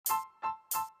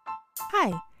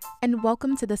Hi, and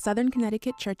welcome to the Southern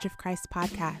Connecticut Church of Christ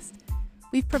podcast.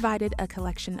 We've provided a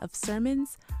collection of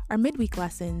sermons, our midweek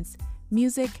lessons,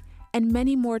 music, and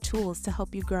many more tools to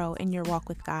help you grow in your walk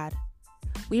with God.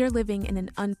 We are living in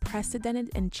an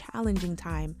unprecedented and challenging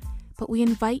time, but we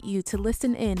invite you to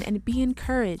listen in and be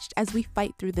encouraged as we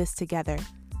fight through this together.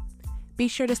 Be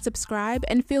sure to subscribe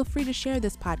and feel free to share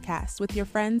this podcast with your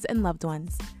friends and loved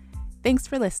ones. Thanks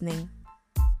for listening.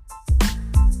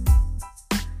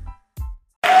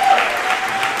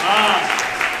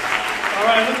 All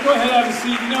right, let's go ahead and have a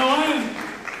seat. You know,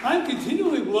 I'm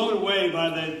continually blown away by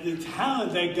the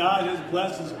talent that God has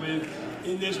blessed us with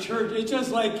in this church. It just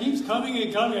like keeps coming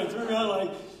and coming. I turn around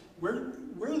like, where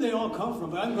do they all come from?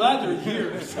 But I'm glad they're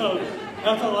here. So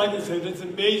that's all I can say. It's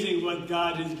amazing what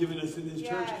God has given us in this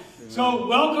church. So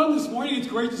welcome this morning. It's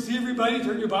great to see everybody.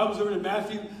 Turn your Bibles over to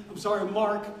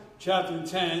Mark chapter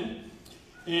 10.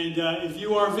 And if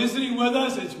you are visiting with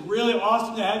us, it's really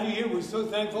awesome to have you here. We're so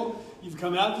thankful you've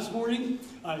come out this morning.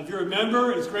 If you're a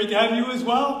member, it's great to have you as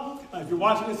well. If you're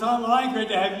watching us online, great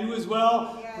to have you as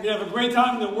well. We're going to have a great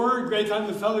time in the Word, great time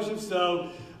in the fellowship.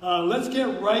 So let's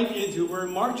get right into it. We're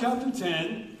in Mark chapter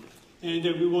 10, and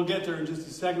we will get there in just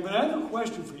a second. But I have a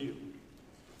question for you.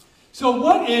 So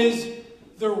what is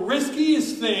the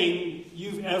riskiest thing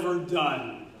you've ever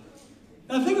done?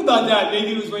 Now think about that.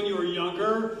 Maybe it was when you were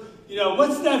younger. You know,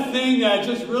 what's that thing that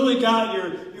just really got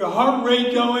your heart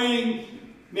rate going,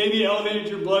 maybe elevated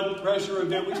your blood pressure a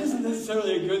bit, which isn't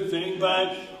necessarily a good thing,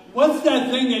 but what's that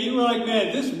thing that you were like,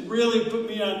 man, this really put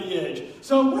me on the edge?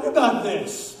 So what about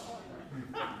this?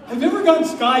 Have you ever gone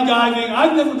skydiving?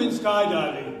 I've never been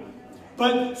skydiving,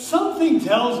 but something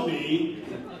tells me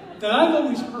that I've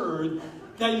always heard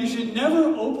that you should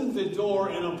never open the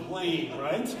door in a plane,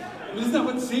 right? I mean, isn't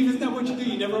that what you do?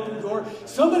 You never open the door?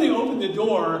 Somebody opened the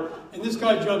door, and this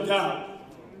guy jumped out.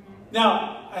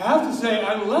 Now, I have to say,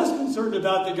 I'm less concerned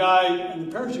about the guy in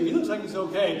the parachute. He looks like he's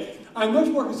okay. I'm much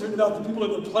more concerned about the people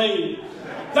in the plane.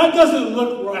 That doesn't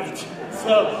look right.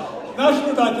 So, not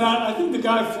sure about that. I think the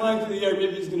guy flying through the air,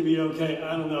 maybe he's going to be okay.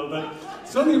 I don't know. But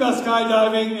something about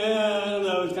skydiving, I don't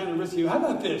know. It's kind of risky. How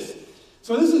about this?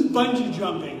 So this is bungee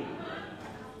jumping.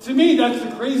 To me, that's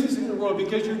the craziest thing in the world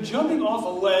because you're jumping off a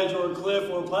ledge or a cliff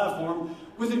or a platform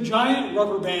with a giant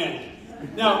rubber band.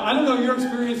 Now, I don't know your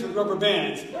experience with rubber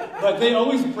bands, but they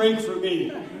always break for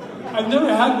me. I've never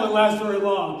had one last very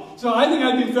long. So I think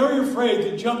I'd be very afraid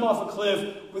to jump off a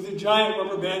cliff with a giant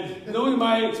rubber band. Knowing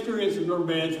my experience with rubber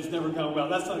bands, it's never gone well.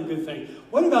 That's not a good thing.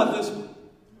 What about this one?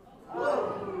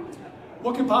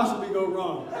 What could possibly go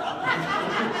wrong?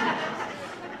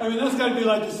 I mean, that's got to be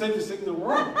like the safest thing in the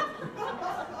world.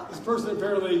 This person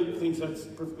apparently thinks that's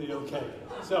perfectly okay.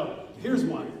 So here's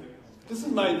one. This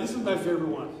is my favorite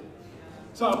one.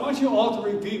 So I want you all to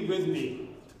repeat with me.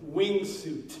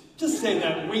 Wingsuit. Just say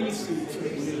that,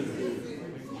 wingsuit.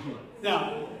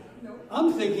 Now,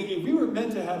 I'm thinking if we were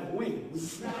meant to have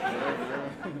wings,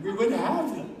 we would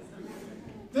have them.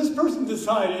 This person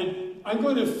decided, I'm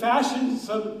going to fashion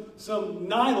some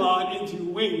nylon into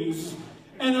wings,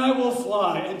 and I will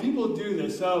fly. And people do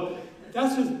this. So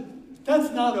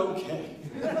that's not okay.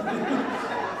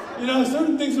 You know,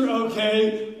 certain things are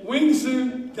okay.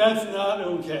 Wingsuit, that's not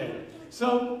okay.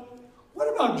 So,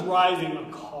 what about driving a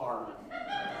car?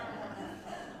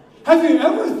 Have you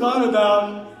ever thought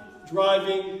about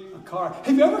driving a car?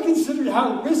 Have you ever considered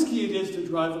how risky it is to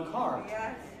drive a car?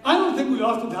 Yes. I don't think we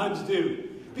oftentimes do.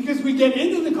 Because we get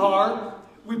into the car,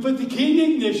 we put the key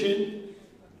in the ignition,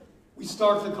 we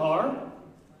start the car,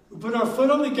 we put our foot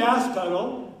on the gas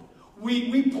pedal,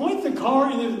 we point the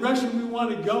car in the direction we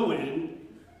want to go in,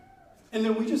 and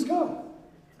then we just go.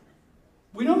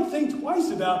 We don't think twice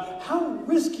about how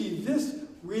risky this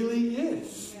really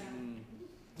is.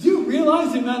 Do you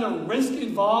realize the amount of risk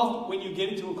involved when you get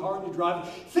into a car and you drive?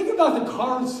 Think about the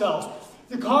car itself.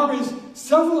 The car is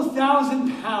several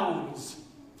thousand pounds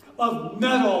of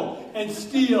metal and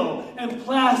steel and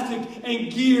plastic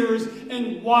and gears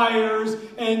and wires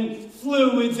and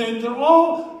fluids, and they're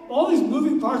all these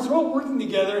moving parts are all working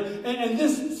together, and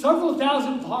this several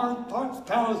thousand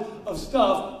pounds of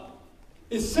stuff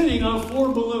is sitting on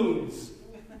 4 balloons.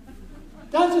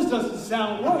 That just doesn't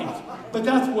sound right, but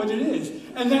that's what it is.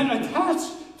 And then attached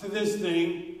to this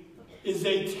thing is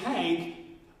a tank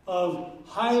of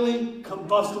highly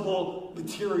combustible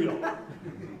material.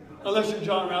 Unless you're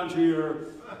John Roundtree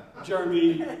or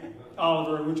Jeremy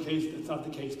Oliver, in which case that's not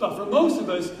the case. But for most of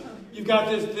us, you've got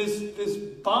this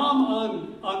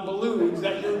bomb on balloons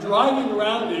that you're driving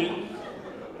around in,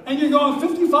 and you're going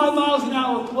 55 miles an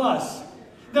hour plus.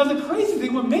 Now, the crazy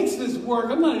thing, what makes this work,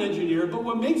 I'm not an engineer, but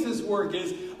what makes this work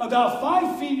is about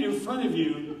 5 feet in front of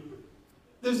you,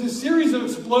 there's a series of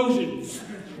explosions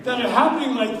that are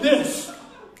happening like this,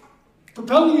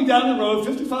 propelling you down the road,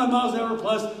 55 miles an hour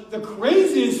plus. The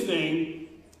craziest thing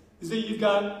is that you've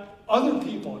got other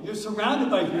people. You're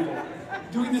surrounded by people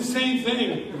doing the same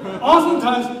thing,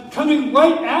 oftentimes coming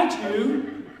right at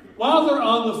you while they're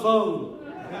on the phone.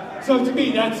 So to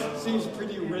me, that seems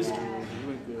pretty risky.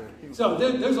 So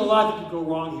there's a lot that could go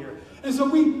wrong here. And so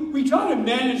we try to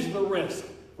manage the risk,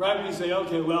 right? We say,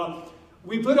 okay, well,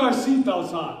 we put our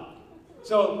seatbelts on.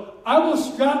 So I will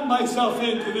strap myself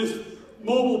into this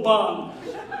mobile bomb,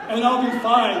 and I'll be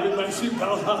fine with my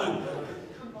seatbelt on.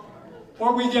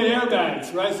 Or we get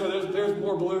airbags, right? So there's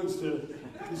more balloons to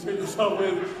concern yourself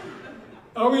with.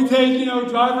 Or we take,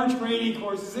 driver training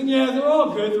courses, and yeah, they're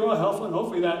all good, they're all helpful, and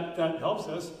hopefully that helps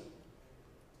us.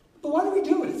 But why do we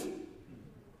do it?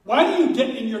 Why do you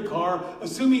get in your car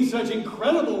assuming such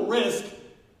incredible risk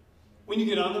when you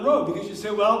get on the road? Because you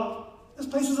say, well, there's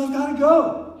places I've got to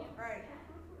go. Right.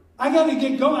 I got to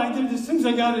get going. There's things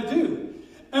I got to do.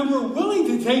 And we're willing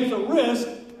to take the risk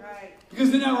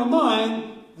because in our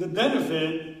mind, the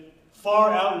benefit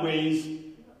far outweighs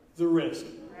the risk.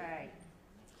 Right.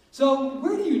 So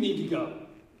where do you need to go?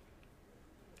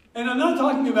 And I'm not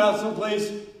talking about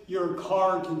someplace your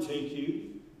car can take you,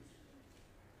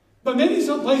 but maybe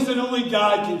someplace that only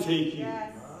God can take you.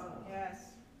 Yes. Yes.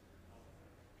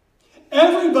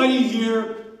 Everybody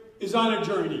here is on a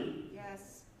journey.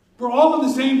 Yes. We're all on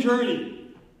the same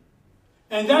journey.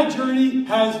 And that journey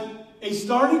has a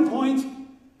starting point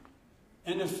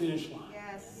and a finish line.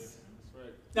 Yes.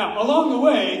 Now, along the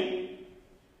way,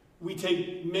 we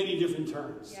take many different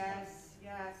turns. Yes.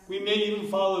 Yes. We may even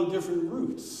follow different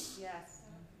routes. Yes.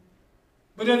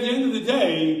 But at the end of the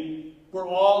day, we're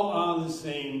all on the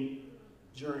same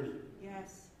journey.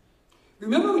 Yes.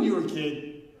 Remember when you were a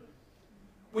kid?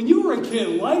 When you were a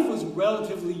kid, life was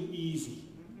relatively easy.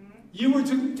 Mm-hmm. You were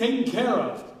taken care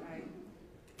of. Right.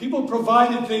 People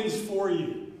provided things for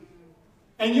you.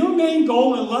 And your main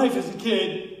goal in life as a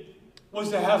kid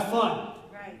was to have fun.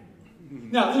 Right.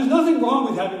 Now, there's nothing wrong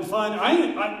with having fun.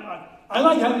 I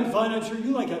like having fun. I'm sure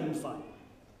you like having fun.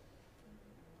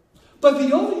 But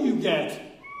the older you get,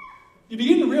 you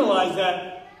begin to realize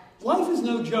that life is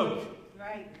no joke.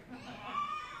 Right.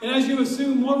 And as you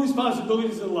assume more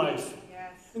responsibilities in life,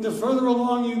 Yes. and the further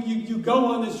along you go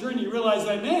on this journey, you realize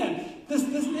that, man, this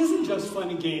isn't just fun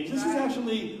and games. This is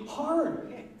actually hard.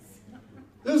 Yes.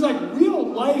 There's like real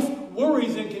life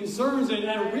worries and concerns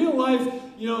and real life,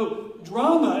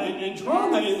 drama and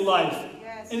trauma in life.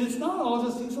 Yes. And it's not all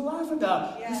just things to laugh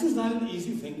about. Yes. This is not an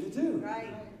easy thing to do.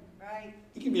 Right. Right.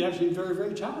 It can be actually very,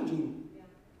 very challenging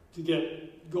to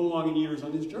go along in years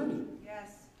on this journey. Yes.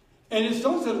 And it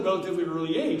starts at a relatively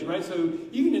early age, right? So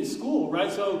even in school,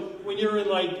 right? So when you're in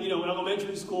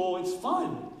elementary school, it's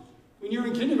fun. When you're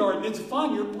in kindergarten, it's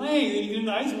fun. You're playing, and you get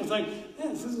into high school. It's like,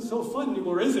 this isn't so fun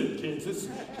anymore, is it, kids? It's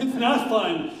not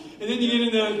fun. And then you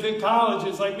get into college.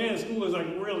 It's like, man, school is like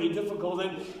really difficult.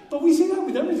 But we see that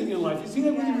with everything in life. You see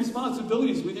that with your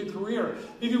responsibilities, with your career.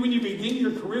 Maybe when you begin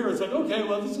your career, it's like, okay,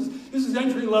 well, this is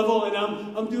entry level, and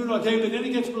I'm doing okay. But then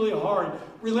it gets really hard.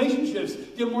 Relationships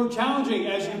get more challenging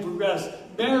as you progress.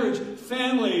 Marriage,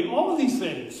 family, all of these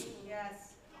things.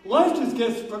 Yes. Life just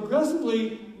gets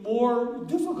progressively more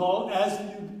difficult as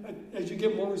you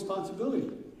get more responsibility.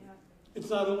 Yeah. It's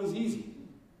not always easy.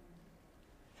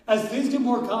 As things get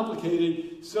more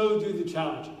complicated, so do the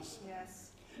challenges.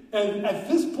 Yes. And at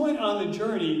this point on the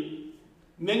journey,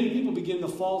 many people begin to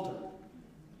falter,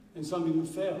 and some even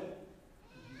fail.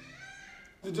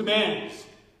 The demands,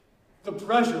 the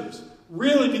pressures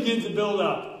really begin to build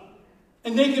up,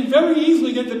 and they can very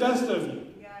easily get the best of you.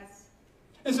 Yes.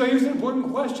 And so here's an important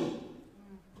question.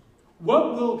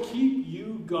 What will keep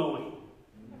you going?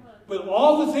 With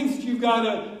all the things that you've got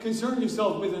to concern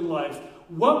yourself with in life,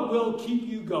 what will keep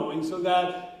you going so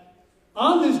that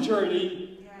on this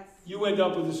journey, you end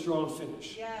up with a strong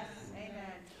finish? Yes. Amen.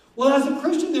 Well, as a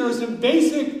Christian, there are some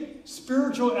basic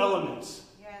spiritual elements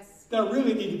that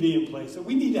really need to be in place, that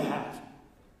we need to have.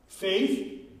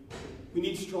 Faith. We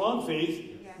need strong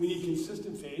faith. Yes. We need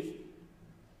consistent faith.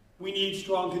 We need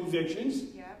strong convictions.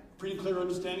 Yep. Pretty clear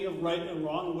understanding of right and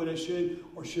wrong and what I should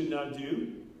or should not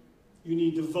do. You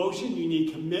need devotion. You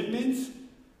need commitment.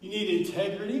 You need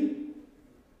integrity.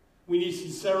 We need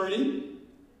sincerity.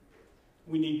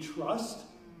 We need trust.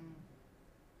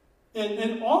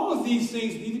 And all of these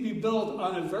things need to be built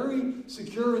on a very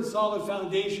secure and solid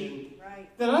foundation. Right.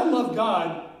 That I love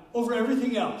God over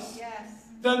everything else. Yes.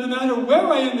 That no matter where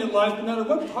I am in life, no matter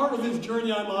what part of this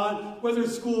journey I'm on, whether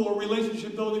it's school or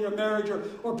relationship building or marriage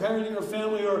or parenting or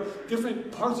family or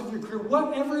different parts of your career,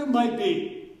 whatever it might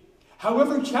be,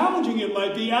 However challenging it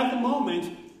might be at the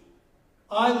moment,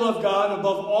 I love God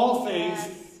above all things,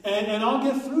 and I'll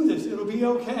get through this. It'll be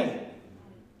okay.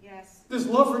 Yes. This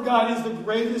love for God is the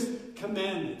greatest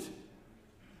commandment.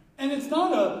 And it's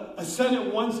not a set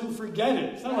it once and forget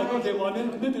it. It's not like, okay, well, I made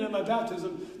a commitment at my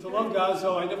baptism to love God,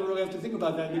 so I never really have to think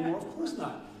about that anymore. Of course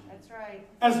not. That's right.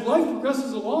 As life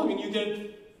progresses along and you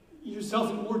get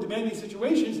yourself in more demanding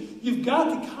situations, you've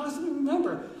got to constantly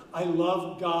remember, I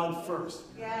love God first.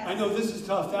 Yes. I know this is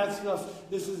tough, that's tough,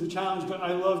 this is a challenge, but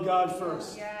I love God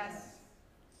first. Yes.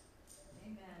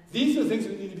 Amen. These are things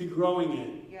we need to be growing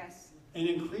in Yes. and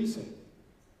increasing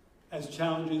as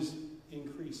challenges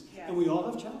increase. Yes. And we all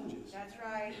have challenges. That's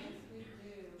right.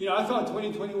 You know, I thought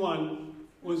 2021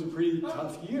 was a pretty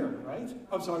tough year, right?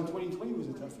 I'm sorry, 2020 was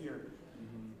a tough year.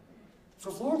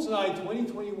 For Florence and I,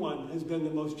 2021 has been the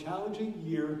most challenging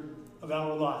year of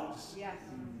our lives. Yes.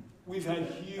 We've had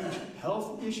huge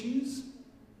health issues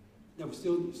that we're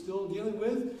still dealing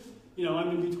with. You know, I'm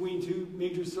in between 2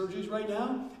 major surgeries right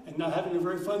now and not having a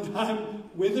very fun time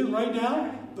with it right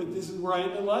now, but this is where I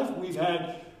am in life. We've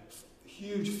had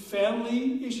huge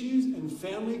family issues and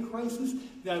family crises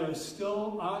that are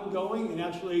still ongoing and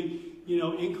actually, you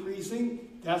know, increasing.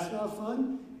 That's not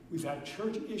fun. We've had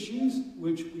church issues,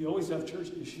 which we always have church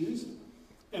issues.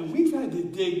 And we've had to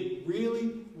dig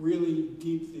really, really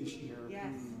deep this year.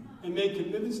 Yes. And make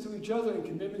commitments to each other and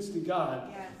commitments to God.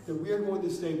 Yes. That we are going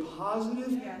to stay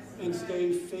positive Yes. and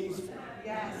stay faithful.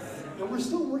 Yes. And we're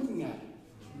still working at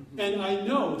it. And I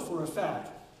know for a fact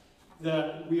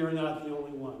that we are not the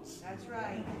only ones. That's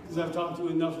right. Because I've talked to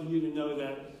enough of you to know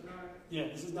that, yeah,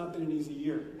 this has not been an easy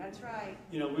year. That's right.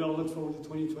 You know, we all look forward to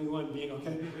 2021 being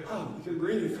okay. Oh, we can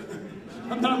breathe.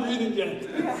 I'm not breathing yet.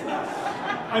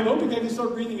 I'm hoping I can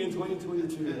start breathing in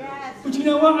 2022. Yes. But you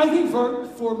know what? I think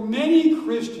for many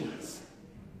Christians,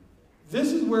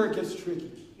 this is where it gets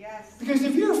tricky. Yes. Because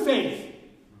if your faith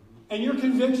and your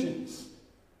convictions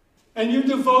and your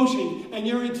devotion and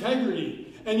your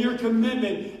integrity and your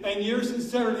commitment and your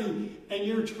sincerity and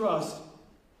your trust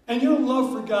and your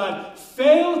love for God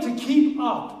fail to keep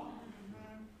up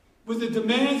with the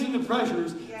demands and the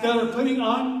pressures that are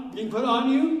being put on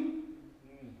you,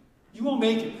 you won't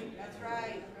make it. That's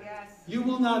right. Yes. You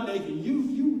will not make it.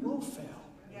 You will fail.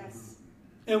 Yes.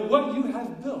 And what you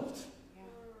have built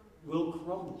will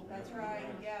crumble. That's right.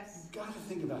 Yes. You've got to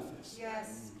think about this.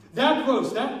 Yes. That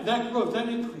growth, that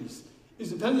increase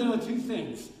is dependent on 2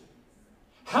 things.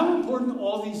 How important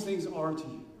all these things are to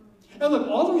you. And look,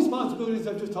 all the responsibilities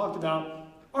I've just talked about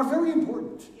are very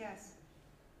important. Yes.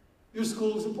 Your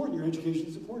school is important. Your education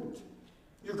is important.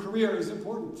 Your career is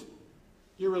important.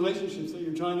 Your relationships that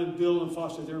you're trying to build and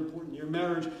foster, they're important. Your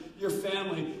marriage, your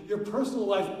family, your personal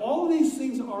life, all of these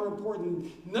things are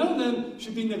important. None of them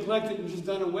should be neglected and just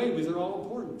done away with. They're all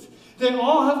important. They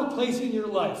all have a place in your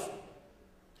life.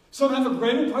 Some have a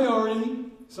greater priority.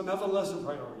 Some have a lesser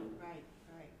priority.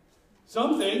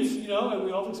 Some things, you know, and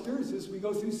we all experience this, we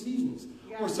go through seasons.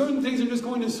 Yes. Where certain things are just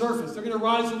going to surface. They're going to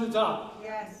rise to the top.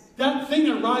 Yes. That thing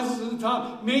that rises to the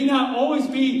top may not always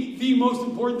be the most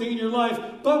important thing in your life,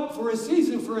 but for a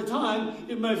season, for a time,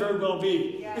 it might very well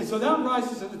be. Yes. And so that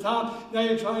rises to the top. Now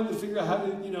you're trying to figure out how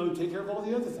to, you know, take care of all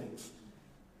the other things.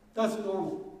 That's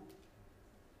normal.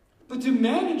 But to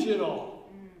manage it all,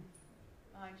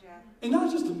 and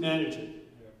not just to manage it,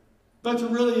 but to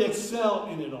really excel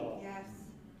in it all,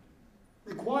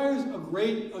 requires a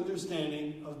great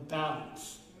understanding of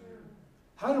balance.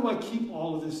 How do I keep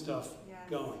all of this stuff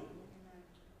going?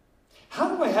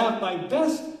 How do I have my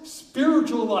best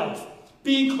spiritual life?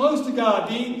 Being close to God,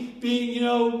 being you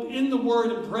know, in the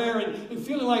Word and prayer and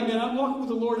feeling like, man, I'm walking with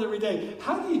the Lord every day.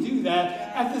 How do you do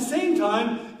that? At the same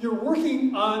time, you're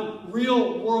working on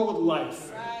real world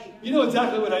life. Right. You know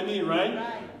exactly what I mean, right?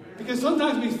 Right. Because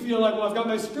sometimes we feel like, well, I've got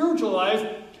my spiritual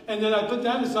life, and then I put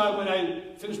that aside when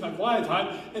I finish my quiet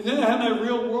time, and then I have my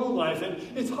real world life. And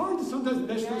it's hard to sometimes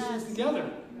mesh those things together.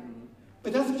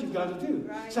 But that's what you've got to do.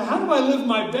 Right. So how do I live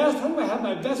my best? How do I have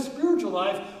my best spiritual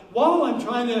life while I'm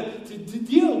trying to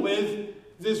deal with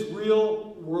this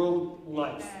real world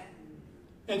life?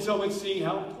 And so it's seeing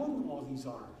how important all these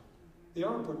are. They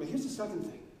are important. But here's the second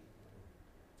thing.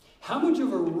 How much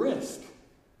of a risk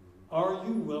are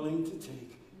you willing to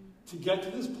take to get to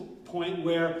this point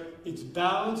where it's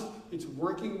balanced, it's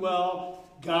working well,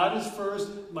 God is first,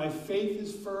 my faith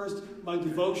is first, my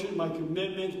devotion, my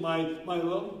commitment, my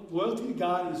loyalty to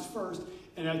God is first,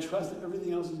 and I trust that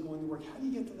everything else is going to work. How do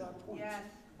you get to that point? Yes.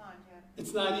 Come on, Jeff.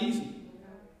 It's not easy.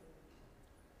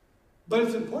 But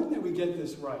it's important that we get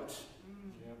this right.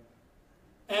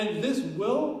 And this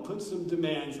will put some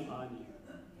demands on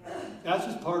you. That's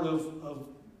just part of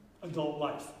adult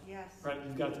life. Yes. Right?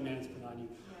 You've got demands put on you.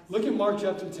 Yes. Look at Mark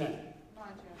chapter 10. Come on,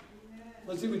 Jeff.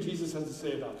 Let's see what Jesus has to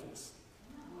say about this.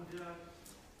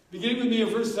 Beginning with me in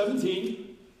verse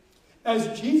 17.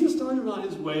 As Jesus started on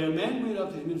his way, a man went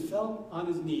up to him and fell on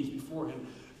his knees before him.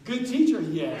 Good teacher,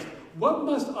 he asked, what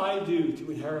must I do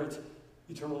to inherit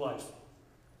eternal life?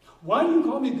 Why do you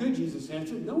call me good? Jesus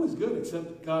answered. No one's good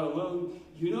except God alone.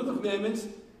 You know the commandments.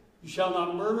 You shall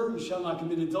not murder. You shall not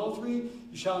commit adultery.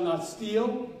 You shall not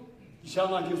steal. You shall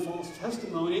not give false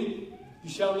testimony. You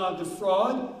shall not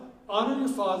defraud. Honor your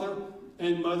father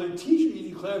and mother. Teacher, he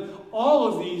declared, all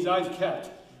of these I've kept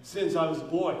since I was a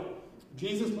boy.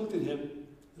 Jesus looked at him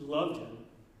and loved him.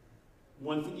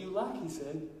 One thing you lack, he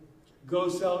said. Go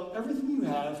sell everything you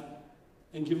have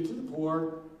and give it to the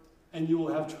poor, and you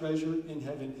will have treasure in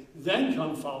heaven. Then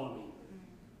come follow me.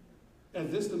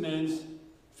 At this, the man's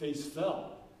face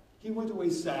fell. He went away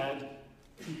sad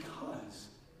because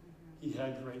he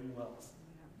had great wealth.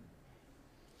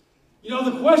 You know,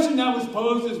 the question that was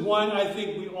posed is one I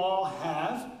think we all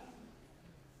have.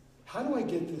 How do I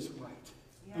get this right?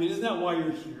 I mean, isn't that why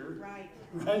you're here? Right.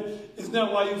 Right? Isn't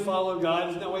that why you follow God?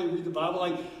 Isn't that why you read the Bible?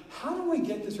 Like, how do I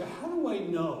get this right? How do I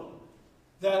know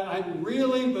that I'm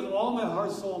really, with all my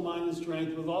heart, soul, mind, and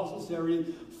strength, with all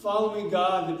sincerity, following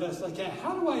God the best I can?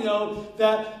 How do I know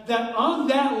that on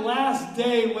that last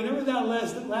day, whenever that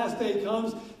last day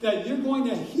comes, that you're going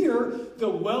to hear the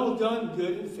well done,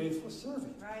 good, and faithful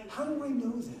servant? Right. How do I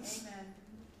know this? Amen.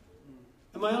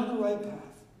 Am I on the right path?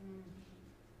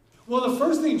 Well, the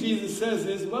first thing Jesus says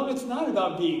is, well, it's not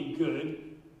about being good,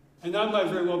 and that might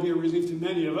very well be a relief to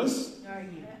many of us. Right.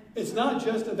 It's not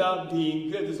just about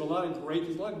being good. There's a lot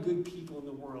of good people in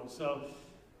the world, so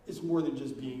it's more than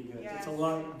just being good. Yes. It's a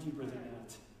lot deeper than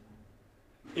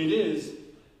that. It is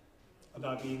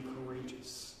about being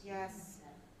courageous. Yes.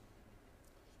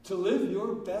 To live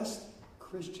your best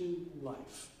Christian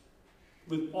life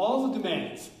with all the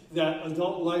demands that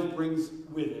adult life brings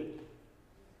with it,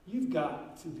 you've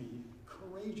got to be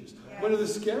courageous. Yes. One of the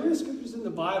scariest scriptures in the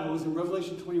Bible is in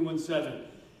Revelation 21:7.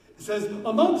 It says,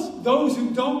 amongst those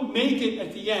who don't make it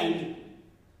at the end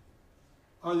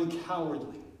are the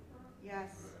cowardly. Yes.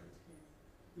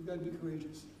 You've got to be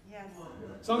courageous. Yes.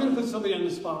 So I'm going to put somebody on the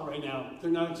spot right now.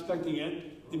 They're not expecting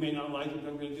it. They may not like it,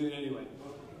 but I'm going to do it anyway.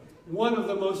 One of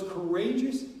the most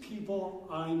courageous people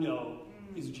I know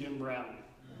is Jim Brown.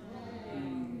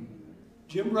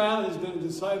 Jim Brown has been a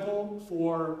disciple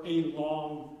for a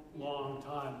long, long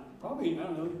time. Probably, I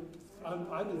don't know,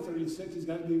 I've been 36. He's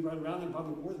got to be right around there,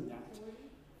 probably more than that.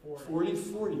 40.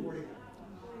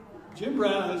 Jim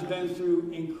Brown has been through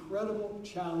incredible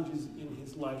challenges in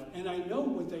his life. And I know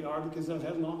what they are because I've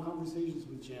had long conversations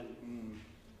with Jim.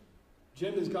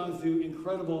 Jim has gone through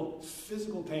incredible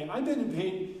physical pain. I've been in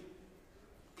pain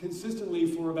consistently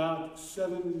for about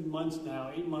 7 months now,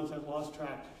 8 months. I've lost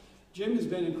track. Jim has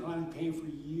been in chronic pain for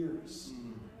years.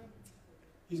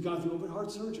 He's gone through open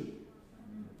heart surgery.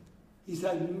 He's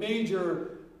had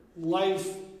major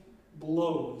life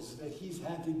blows that he's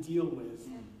had to deal with.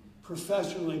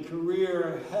 Professionally,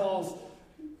 career, health,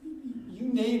 you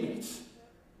name it.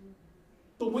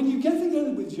 But when you get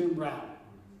together with Jim Brown,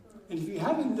 and if you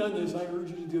haven't done this, I urge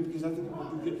you to do it because I think it will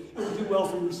be good. It will do well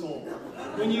for your soul.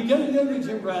 When you get together with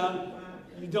Jim Brown,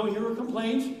 you don't hear a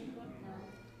complaint.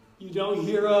 You don't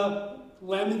hear a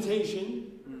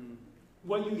lamentation.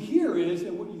 What you hear is,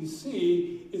 and what you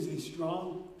see, is a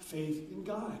strong faith in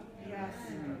God. Yes.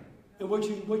 And what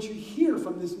you hear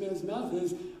from this man's mouth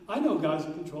is, I know God's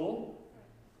in control.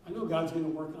 I know God's going to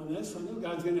work on this. I know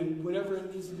God's going to, whatever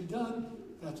it needs to be done,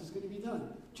 that's what's going to be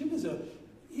done. Jim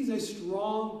he's a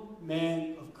strong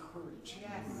man of courage.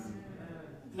 Yes.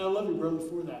 And I love you, brother,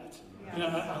 for that. Yes. And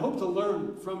I hope to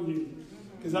learn from you,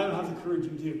 because I don't have the courage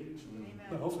you do. Amen.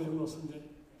 But hopefully I will someday.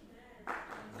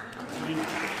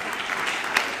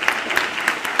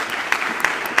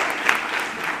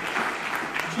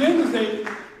 Jim is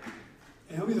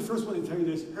and he'll be the first one to tell you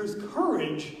this, his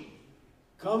courage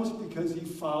comes because he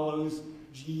follows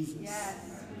Jesus.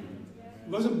 Yes.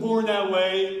 He wasn't born that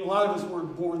way. A lot of us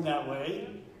weren't born that way.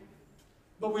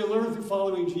 But we learn through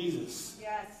following Jesus.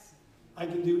 Yes. I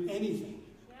can do anything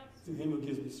through him who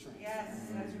gives me strength. Yes,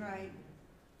 that's right.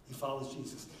 He follows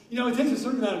Jesus. You know, it takes a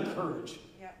certain amount of courage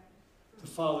Yep. to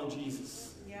follow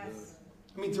Jesus. Yes.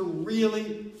 I mean, to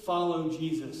really follow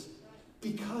Jesus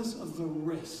because of the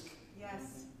risk.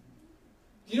 Yes.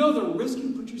 Do you know the risk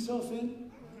you put yourself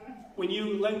in? When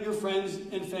you let your friends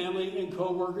and family and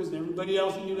co-workers and everybody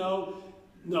else that you know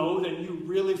that you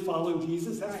really follow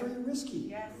Jesus, that's Right. very risky.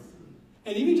 Yes.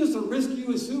 And even just the risk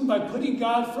you assume by putting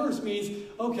God first means,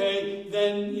 okay,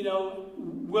 then,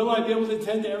 will I be able to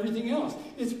attend to everything else?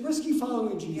 It's risky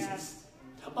following Jesus. Yes.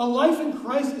 A life in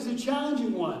Christ is a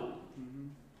challenging one.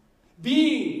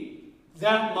 Being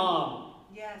that mom,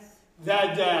 Yes.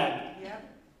 that dad,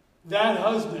 Yep. that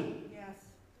husband, Yes.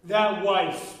 that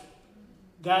wife,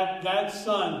 that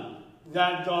son,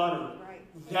 that daughter, Right.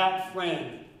 that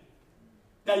friend,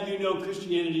 that you know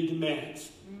Christianity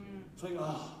demands. It's like,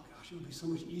 oh gosh, it would be so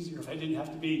much easier if I didn't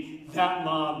have to be that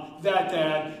mom, that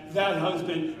dad, that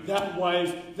husband, that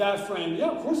wife, that friend. Yeah,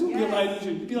 of course it would be a lot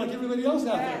easier. You'd be like everybody else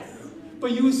out there. Yes.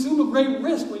 But you assume a great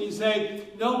risk when you say,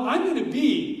 no, I'm going to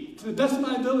be, to the best of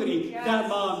my ability, Yes. that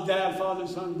mom, dad, father,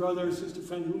 son, brother, sister,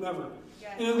 friend, whomever.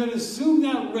 Yes. And I'm going to assume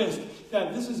that risk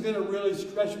that this is going to really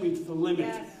stretch me to the limit.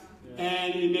 Yes.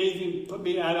 And it may even put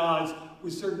me at odds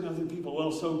with certain other people.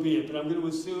 Well, so be it. But I'm going to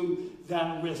assume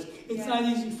that risk. It's Yes. not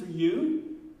easy for you.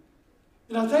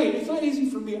 And I'll tell you, it's not easy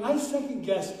for me. I second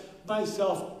guess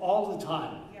myself all the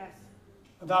time Yes.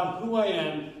 about who I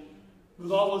am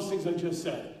with all those things I just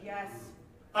said. Yes.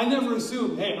 I never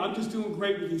assume, hey, I'm just doing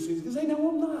great with these things, because I know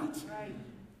I'm not. Right.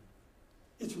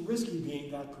 It's risky being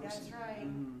that person. That's right.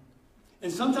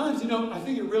 And sometimes, I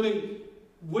think it really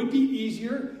would be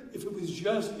easier if it was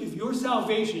just, if your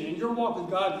salvation and your walk with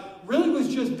God really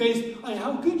was just based on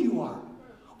how good you are.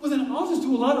 Well, then I'll just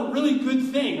do a lot of really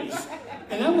good things.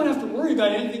 And I won't have to worry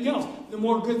about anything else. The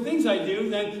more good things I do,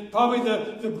 then probably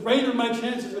the greater my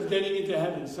chances of getting into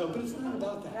heaven. But it's not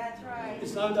about that. That's right.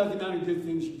 It's not about the amount of good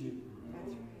things you do.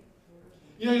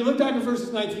 That's right. You look back at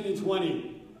verses 19 and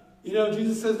 20.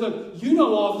 Jesus says, look, you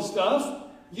know all the stuff.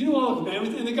 You know all the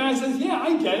commandments. And the guy says, yeah,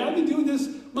 I get it. I've been doing this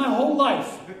my whole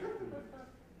life.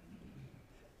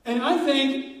 And I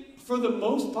think, for the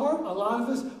most part, a lot of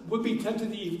us would be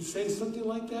tempted to even say something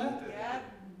like that.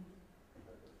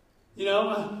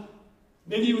 Yep.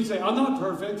 Maybe you would say, I'm not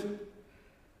perfect.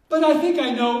 But I think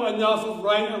I know enough of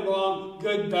right and wrong,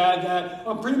 good, bad, that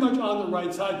I'm pretty much on the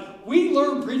right side. We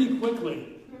learn pretty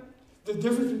quickly the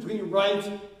difference between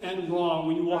right and wrong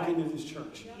when you walk into this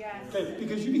church. Yes. Okay,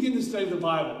 because you begin to study the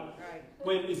Bible.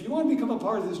 Right. If you want to become a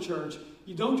part of this church,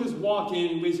 you don't just walk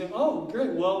in and we say, oh,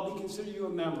 great, well, we consider you a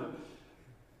member.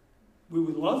 We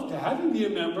would love to have you be a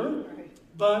member, Right.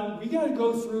 but we got to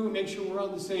go through and make sure we're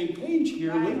on the same page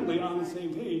here, Right. literally on the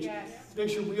same page, Yes. to make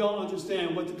sure we all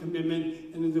understand what the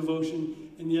commitment and the devotion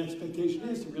and the expectation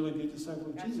is to really be a disciple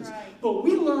of That's Jesus. right. But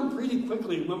we learn pretty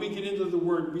quickly when we get into the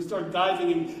Word. We start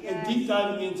diving and Yes. deep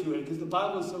diving into it because the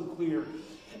Bible is so clear.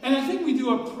 And I think we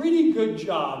do a pretty good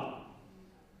job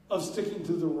of sticking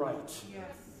to the right. Yes.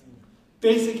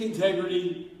 Basic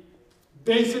integrity,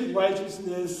 basic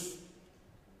righteousness.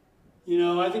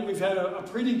 I think we've had a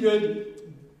pretty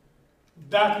good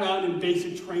background in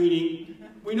basic training.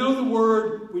 We know the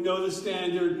Word, we know the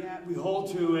standard, Yep. we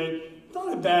hold to it. It's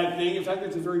not a bad thing. In fact,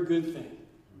 it's a very good thing.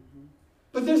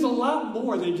 But there's a lot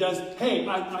more than just, hey,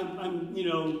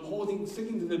 I'm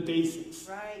sticking to the basics.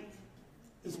 Right.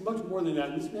 It's much more than that.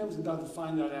 And this man was about to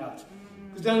find that out.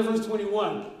 Because down in verse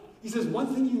 21, he says, one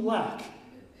thing you lack.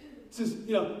 He says,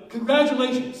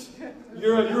 congratulations.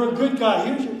 You're a good guy.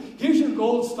 Here's your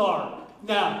gold star.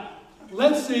 Now,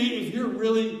 let's see if you're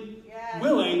really Yes.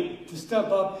 willing to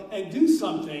step up and do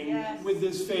something Yes. with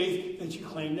this faith that you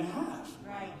claim to have.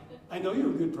 Right. I know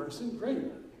you're a good person. Great.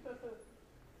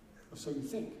 Or so you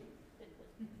think.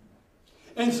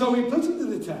 And so he puts him to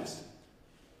the test.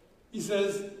 He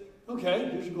says, okay,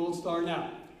 here's your gold star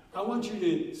now. I want you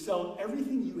to sell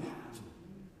everything you have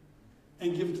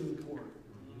and give it to the poor.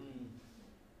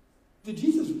 Did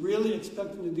Jesus really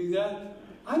expect him to do that?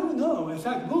 I don't know. In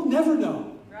fact, we'll never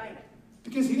know. Right.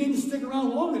 Because he didn't stick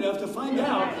around long enough to find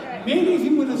out. Right. Maybe if he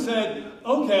would have said,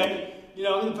 okay, I'm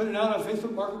going to put it out on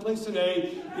Facebook Marketplace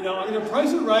today. I'm going to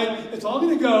price it right. It's all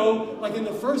going to go like in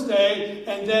the first day.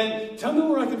 And then tell me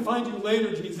where I can find you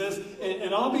later, Jesus.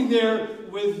 And I'll be there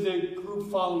with the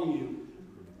group following you.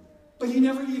 But he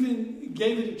never even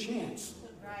gave it a chance.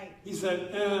 Right. He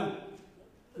said, no,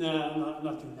 I'm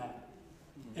not doing that.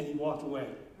 And he walked away.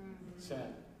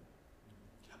 Sad.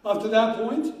 Up to that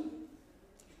point,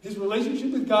 his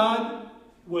relationship with God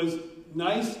was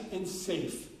nice and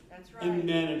safe. That's right. And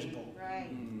manageable. Right.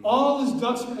 All his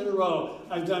ducks were in a row.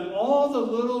 I've done all the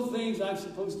little things I'm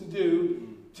supposed to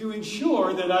do to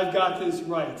ensure that I've got this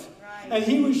right. Right. And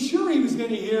he was sure he was going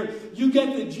to hear, you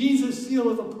get the Jesus seal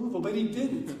of approval, but he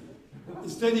didn't.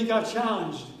 Instead, he got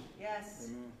challenged. Yes.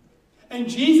 And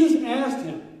Jesus asked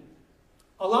him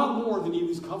a lot more than he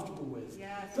was comfortable with.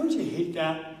 Yes. Don't you hate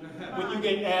that? When you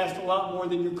get asked a lot more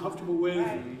than you're comfortable with?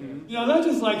 Right. That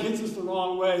just hits us the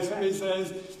wrong way. Somebody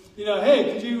says,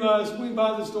 hey, could you swing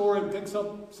by the store and pick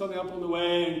something up on the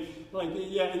way? And and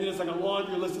then it's like a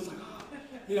laundry list. It's like,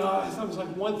 You know, I thought it was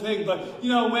like one thing, but, you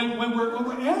know, when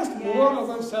we're asked more of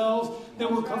ourselves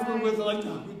than we're comfortable with, like,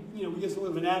 we get sort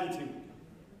of an attitude.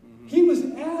 He was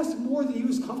asked more than he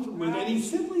was comfortable with, and he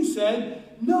simply said,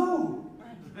 no.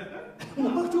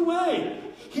 Walked away.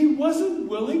 He wasn't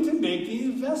willing to make the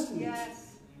investment.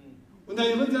 Yes. When now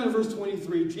you look down at verse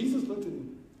 23, Jesus looked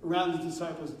around his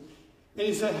disciples, and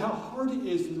he said, how hard it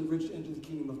is for the rich to enter the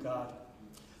kingdom of God.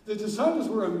 The disciples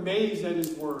were amazed at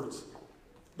his words.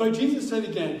 But Jesus said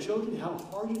again, children, how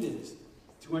hard it is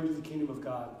to enter the kingdom of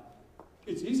God.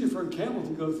 It's easier for a camel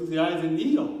to go through the eye of a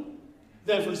needle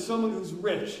than for someone who's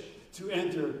rich to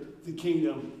enter the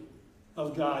kingdom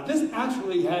of God. This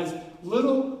actually has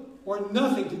little or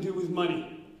nothing to do with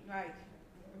money. Right.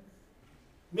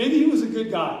 Maybe he was a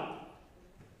good guy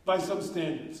by some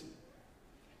standards.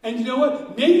 And you know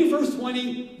what? Maybe verse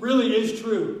 20 really is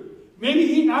true. Maybe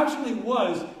he actually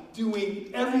was doing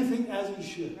everything as he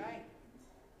should. Right.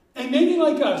 And maybe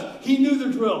like us, he knew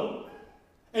the drill.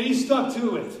 And he stuck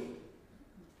to it.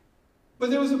 But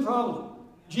there was a problem.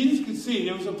 Jesus could see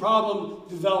there was a problem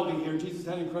developing here. Jesus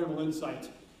had incredible insight.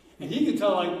 And he could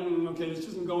tell, like, okay, this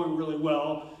isn't going really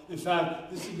well. In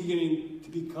fact, this is beginning to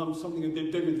become something a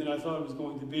bit bigger than I thought it was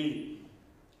going to be.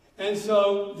 And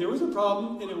so there was a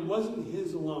problem, and it wasn't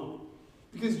his alone.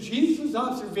 Because Jesus'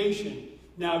 observation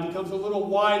now becomes a little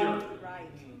wider. Right.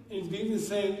 And he's beginning to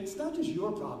say, it's not just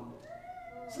your problem.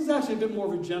 This is actually a bit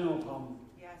more of a general problem.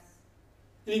 Yes.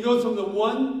 And he goes from the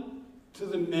one to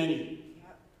the many.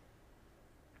 Yep.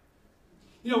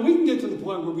 You know, we can get to the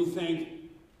point where we think,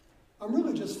 I'm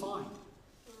really just fine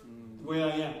the way I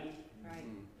am. Right.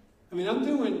 I mean, I'm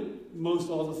doing most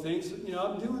all the things. You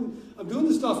know, I'm doing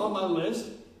the stuff on my list.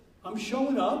 I'm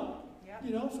showing up, Yep.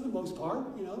 you know, for the most part.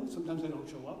 You know, sometimes I don't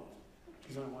show up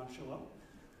because I don't want to show up.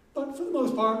 But for the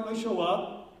most part, I show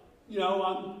up. You know,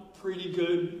 I'm pretty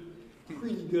good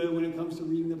when it comes to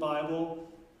reading the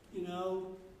Bible. You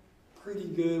know, pretty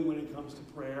good when it comes to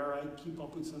prayer. I keep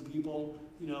up with some people,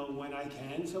 you know, when I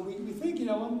can. So we think, you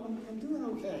know, I'm doing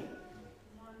okay.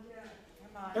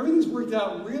 Come on. Everything's worked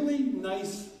out really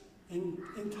nice and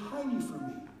tidy for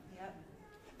me. Yep.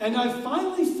 And I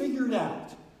finally figured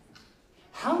out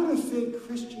how to fit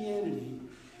Christianity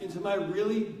into my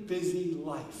really busy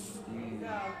life. There you go.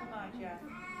 Come on, Jeff.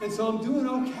 And so I'm doing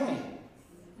okay.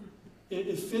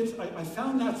 It fits. I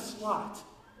found that slot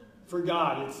for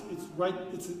God. It's right.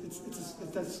 It's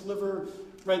that sliver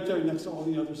right there next to all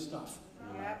the other stuff.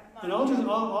 Yep. And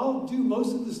I'll do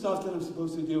most of the stuff that I'm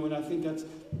supposed to do, and I think that's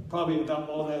probably about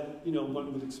all that, you know,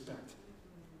 one would expect.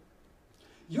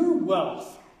 Your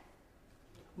wealth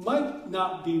might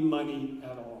not be money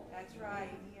at all. That's right.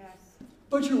 Yes.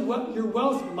 But your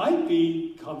wealth might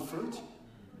be comfort.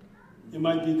 It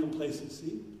might be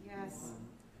complacency. Yes.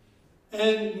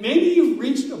 And maybe you've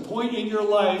reached a point in your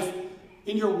life,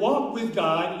 in your walk with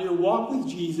God, in your walk with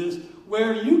Jesus,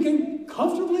 where you can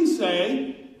comfortably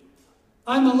say,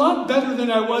 I'm a lot better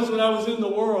than I was when I was in the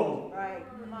world. Right.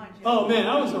 Come on, Jeff. Oh man,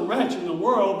 I was a wretch in the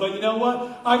world, but you know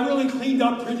what? I really cleaned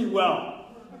up pretty well.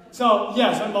 So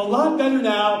yes, I'm a lot better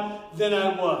now than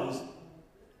I was.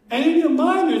 And in your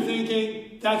mind you're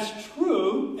thinking, that's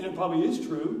true, and it probably is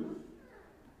true,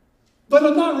 but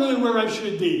I'm not really where I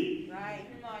should be. Right.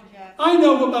 Come on, Jeff. I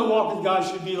know what my walk with God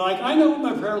should be like. I know what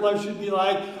my prayer life should be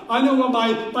like. I know what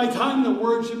my time in the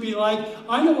Word should be like.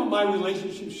 I know what my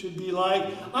relationships should be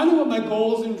like. I know what my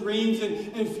goals and dreams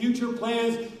and future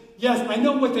plans, yes, I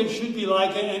know what they should be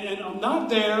like, and I'm not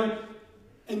there.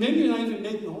 And maybe you're not even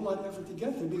making a whole lot of effort to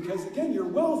get there because, again, your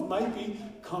wealth might be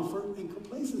comfort and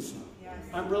complacency. Yes.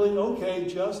 I'm really okay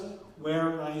just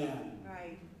where I am.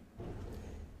 Right.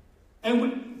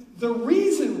 And the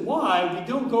reason why we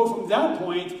don't go from that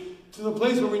point to the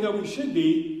place where we know we should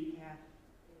be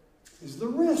is the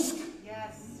risk.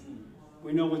 Yes.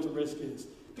 We know what the risk is.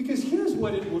 Because here's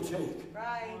what it will take.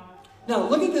 Right. Now,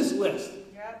 look at this list.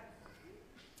 Yep.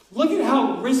 Look at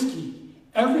how risky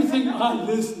everything on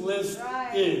this list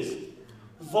is.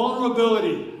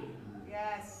 Vulnerability,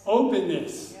 Yes.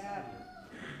 openness,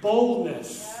 Yep.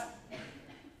 boldness, Yep.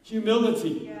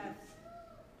 humility, Yes.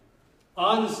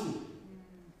 honesty,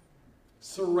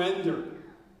 surrender,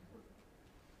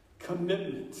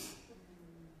 commitment,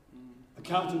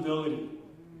 accountability.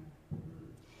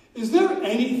 Is there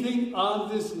anything on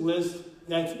this list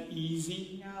that's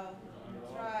easy? No.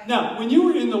 That's right. Now, when you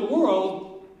were in the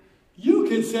world, you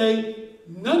could say,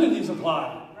 none of these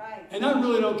apply. Right. And I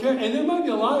really don't care. And there might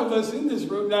be a lot of us in this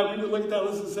room that we would look at that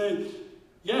list and say,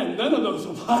 yeah, none of those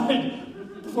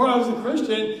applied before I was a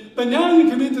Christian. But now you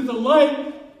come into the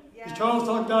light, as Charles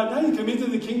talked about, now you come into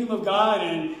the kingdom of God,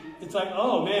 and it's like,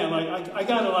 oh man, like I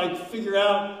got to like figure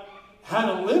out how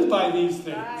to live by these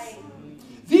things. Right.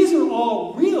 These are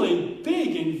all really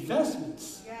big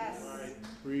investments. Yes.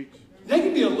 Preach. They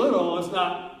can be a little, if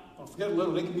not, forget a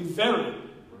little, they can be very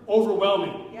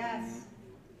overwhelming. Yes.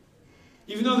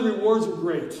 Even though the rewards are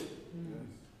great.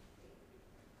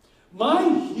 My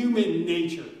human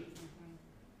nature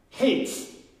hates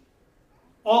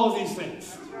all of these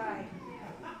things. That's right.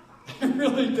 It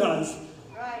really does.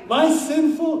 Right. My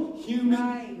sinful human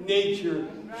Right. nature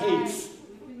hates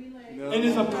and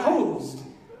is opposed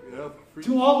Yeah, preach.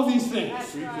 to all of these things.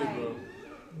 That's Preach it, right. bro.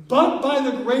 But by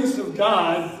the grace of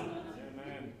God,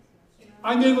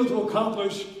 I'm able to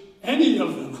accomplish any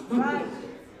of them. Right.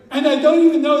 And I don't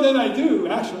even know that I do,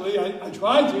 actually. I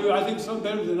try to. I think some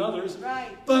better than others. Right.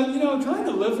 But, trying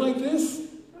to live like this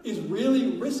is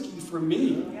really risky for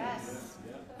me. Yes.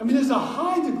 I mean, there's a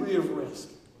high degree of risk.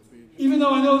 Even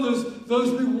though I know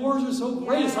those rewards are so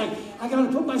great. It's like, I got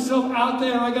to put myself out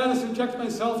there. I got to subject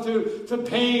myself to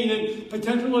pain and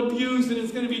potential abuse. And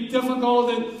it's going to be difficult.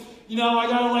 And, I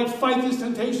got to, fight this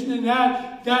temptation and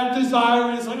that desire.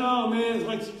 And it's like, oh, man, it's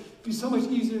like, it'd be so much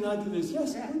easier not to do this.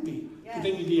 Yes, it would be. But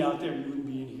then you'd be out there. You wouldn't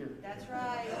be in here. That's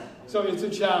right. So it's a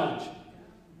challenge.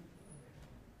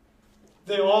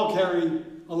 They all carry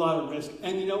a lot of risk.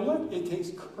 And you know what? It takes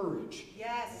courage.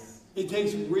 Yes. It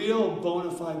takes real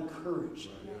bona fide courage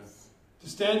Yes. to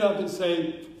stand up and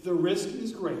say, the risk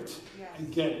is great. Yes. I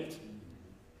get it.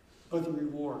 But the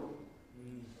reward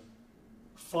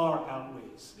far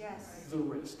outweighs Yes. the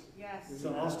risk. Yes.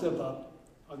 So I'll step up.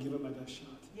 I'll give it my best shot.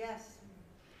 Yes.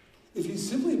 If you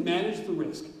simply manage the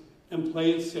risk and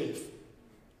play it safe,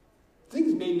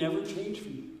 things may never change for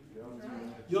you.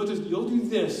 You'll do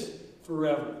this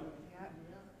forever. Yeah.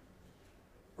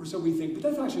 Or so we think, but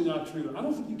that's actually not true. I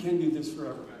don't think you can do this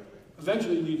forever.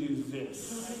 Eventually you do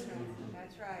this.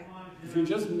 That's right. If you're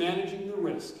just managing the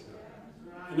risk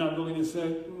and not willing to say,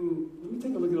 let me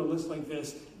take a look at a list like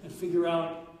this and figure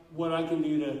out what I can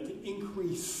do to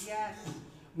increase Yes.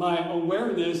 my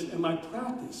awareness and my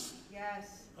practice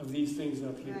Yes. of these things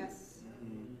up here. Yes.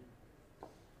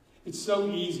 It's so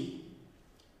easy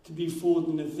to be fooled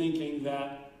into thinking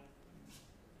that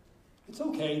it's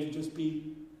okay to just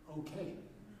be okay.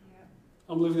 Yeah.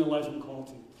 I'm living the life I'm called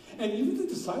to. And even the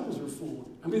disciples were fooled.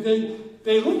 I mean,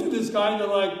 they looked at this guy and they're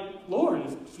like, Lord,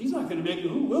 if he's not going to make it,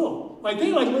 who will?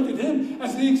 They looked at him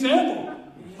as the example.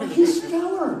 He's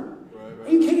stellar. Are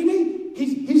you kidding me?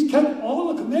 He's kept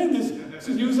all the commandments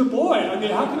since he was a boy. I mean,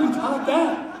 how can you top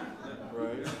that?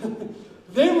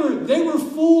 Right. They were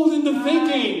fooled into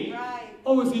thinking, Right.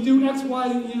 oh, if you do X,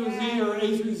 Y, Z, or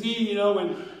A through Z,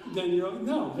 and then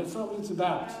no, that's not what it's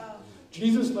about. No.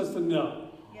 Jesus lets them know.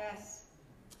 Yes.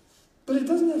 But it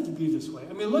doesn't have to be this way.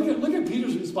 I mean, look at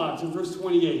Peter's response in verse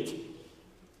 28.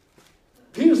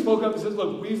 Peter spoke up and says,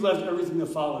 look, we've left everything to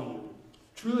follow you.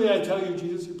 Truly I tell you,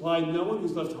 Jesus replied, no one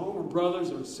who's left home or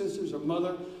brothers or sisters or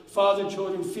mother, father,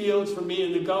 children, fields for me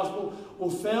and the gospel will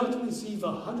fail to receive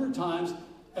 100 times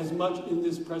as much in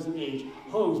this present age.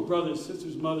 Homes, brothers,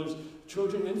 sisters, mothers,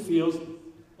 children, and fields,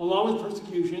 along with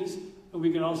persecutions, and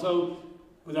we can also,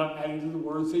 without adding to the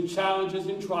word, say challenges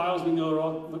and trials. We know they're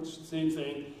all much the same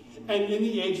thing. And in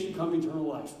the age to come, eternal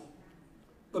life.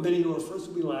 But many who are first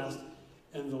will be last,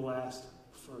 and the last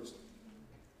first.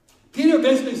 Peter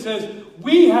basically says,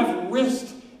 we have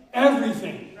risked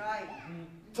everything Right.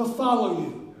 to follow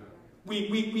you.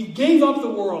 We gave up the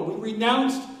world. We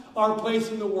renounced our place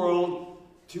in the world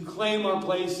to claim our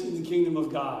place in the kingdom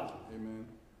of God. Amen.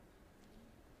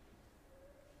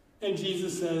 And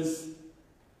Jesus says,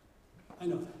 I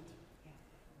know that.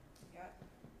 Yeah.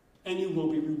 And you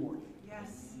will be rewarded.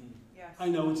 Yes. Yes. I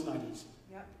know it's not easy.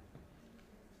 Yep.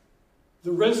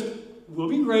 The risk will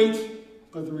be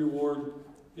great, but the reward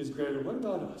is greater. What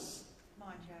about us? Come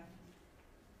on, Jeff.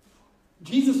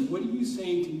 Jesus, what are you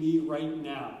saying to me right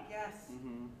now? Yes.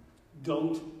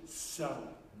 Don't settle.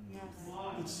 Yes.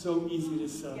 It's so easy to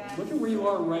settle. Yes. Look at where you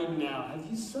are right now. Have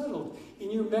you settled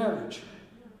in your marriage,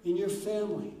 in your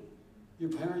family, your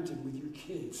parenting, with your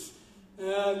kids?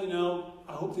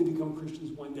 I hope they become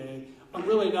Christians one day. I'm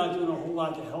really not doing a whole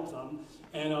lot to help them,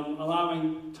 and I'm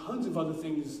allowing tons of other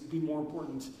things to be more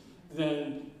important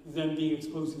than them being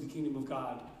exposed to the kingdom of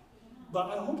God. But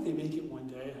I hope they make it one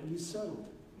day. Have you settled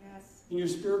Yes. in your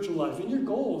spiritual life, in your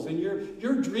goals, and your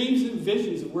dreams and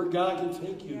visions of where God can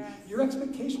take you? Yes. Your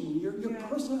expectations, your Yes.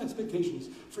 personal expectations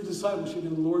for discipleship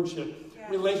and lordship, Yes.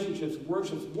 relationships,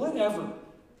 worships, whatever.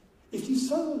 If you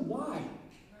settle, why?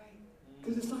 Right.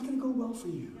 Because it's not going to go well for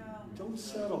you. No. Don't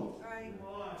settle. Right.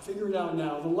 Figure it out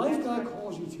now. The life God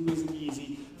calls you to isn't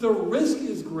easy. The risk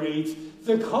is great.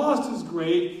 The cost is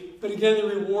great. But again,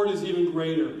 the reward is even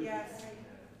greater. Yes.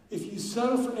 if you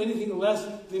settle for anything less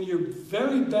than your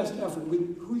very best effort,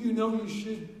 with who you know you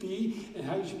should be and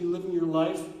how you should be living your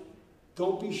life,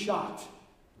 don't be shocked.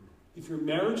 If your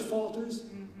marriage falters,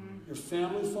 your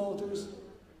family falters,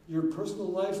 your personal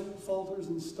life falters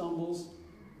and stumbles,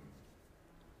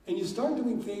 and you start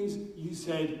doing things you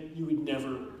said you would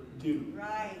never do.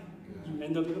 Right. You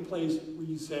end up in a place where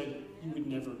you said you would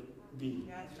never be.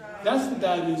 That's right. That's the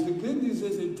bad news. The good news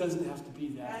is it doesn't have to be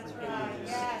that. That's for right. any of us.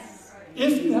 Yes.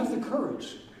 If you have the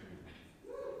courage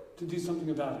to do something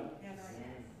about it. Yes.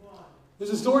 There's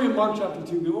a story in Mark chapter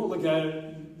 2. We won't look at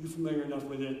it. You're familiar enough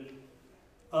with it.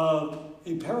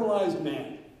 A paralyzed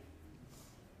man.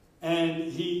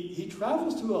 And he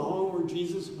travels to a home where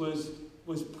Jesus was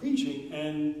preaching,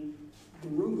 and the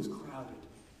room was crowded.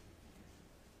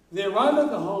 They arrive at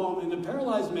the home, and the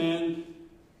paralyzed man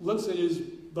looks at his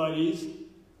buddies.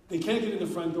 They can't get in the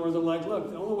front door. They're like, look,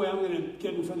 the only way I'm going to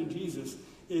get in front of Jesus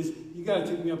is you got to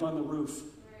take me up on the roof.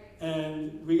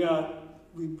 And we got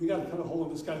to cut a hole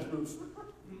in this guy's roof.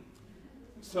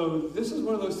 So this is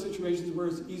one of those situations where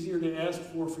it's easier to ask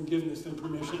for forgiveness than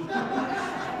permission.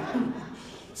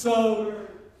 So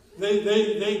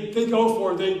they go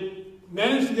for it. They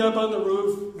manage to get up on the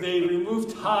roof. They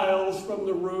remove tiles from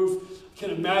the roof. I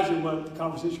can't imagine what the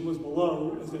conversation was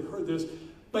below as they heard this.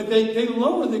 But they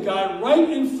lower the guy right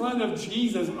in front of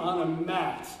Jesus on a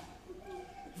mat.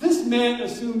 This man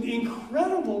assumed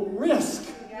incredible risk.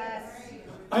 Yes.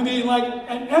 I mean, like,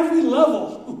 at every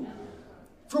level.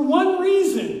 For one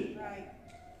reason. Right.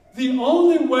 The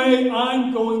only way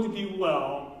I'm going to be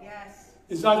well Yes.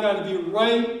 is I've got to be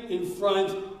right in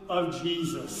front of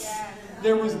Jesus. Yes.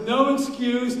 There was no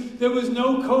excuse. There was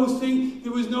no coasting.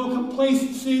 There was no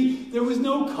complacency. There was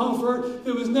no comfort.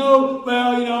 There was no,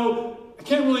 well, I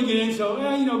can't really get in, so,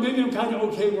 maybe I'm kind of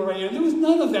okay where I am. There was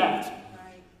none of that.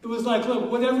 It was like,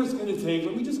 look, whatever it's going to take.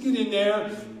 Let me just get in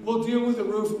there. We'll deal with the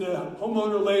roof and the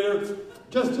homeowner later.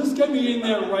 Just get me in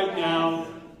there right now,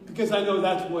 because I know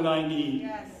that's what I need.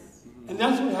 Yes. And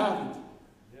that's what happened.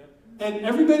 And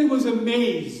everybody was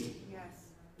amazed Yes.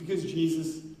 because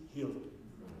Jesus healed him.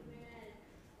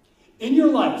 In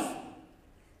your life,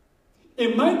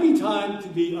 it might be time to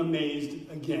be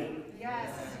amazed again. Yes.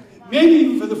 Maybe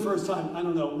even for the first time. I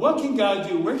don't know. What can God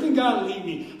do? Where can God lead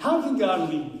me? How can God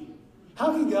lead me?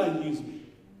 How can God use me?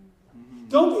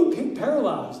 Don't be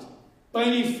paralyzed by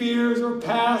any fears or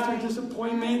past or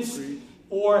disappointments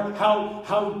or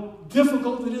how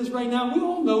difficult it is right now. We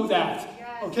all know that.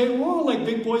 Okay? We're all like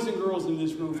big boys and girls in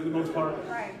this room for the most part.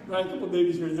 Right. Right? A couple of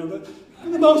babies here and there. But for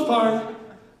the most part,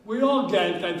 we all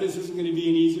get that this isn't going to be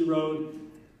an easy road.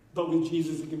 But with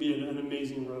Jesus, it can be an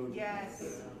amazing road. Yes.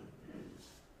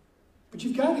 But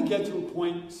you've got to get to a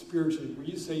point spiritually where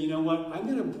you say, you know what? I'm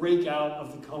going to break out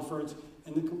of the comfort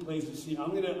and the complacency.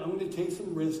 I'm going to take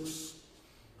some risks.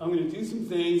 I'm going to do some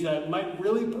things that might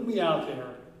really put me out there.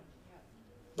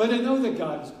 But I know that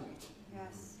God is great.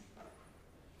 Yes.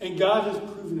 And God has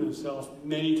proven himself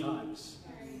many times.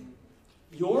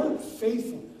 Your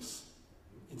faithfulness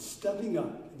in stepping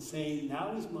up and saying,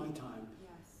 now is my time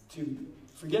Yes. to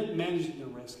forget managing the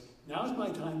risk. Now is my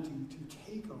time to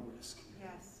take a risk.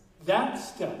 Yes. That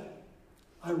step,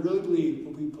 I really believe,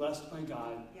 will be blessed by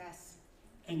God. Yes.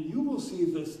 And you will see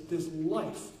this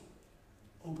life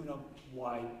open up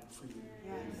wide for you.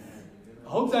 Yes. I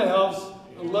hope that helps.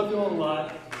 I love you all a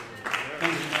lot.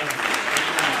 Thank you.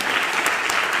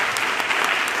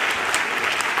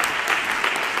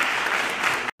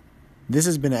 This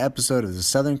has been an episode of the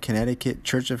Southern Connecticut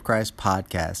Church of Christ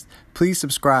podcast. Please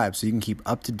subscribe so you can keep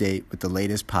up to date with the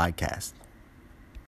latest podcast.